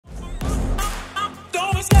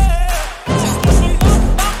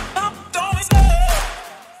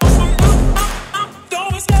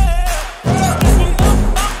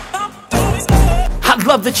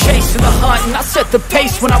love the chase and the hunt, and I set the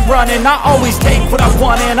pace when I'm running. I always take what I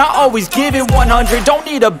want and I always give it 100. Don't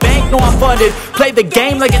need a bank, no I'm funded. Play the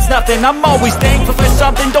game like it's nothing. I'm always thankful for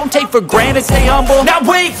something. Don't take for granted, stay humble. Now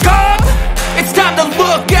wake up! It's time to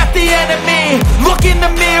look at the enemy. Look in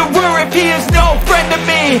the mirror if he is no friend to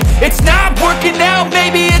me. It's not working out,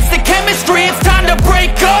 maybe it's the chemistry. It's time to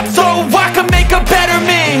break up so I can make a better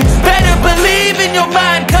me. Better believe in your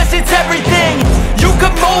mind, cause it's everything. You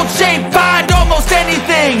can mold, shape, find almost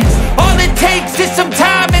anything. All it takes is some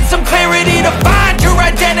time and some clarity to find your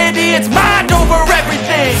identity. It's mine.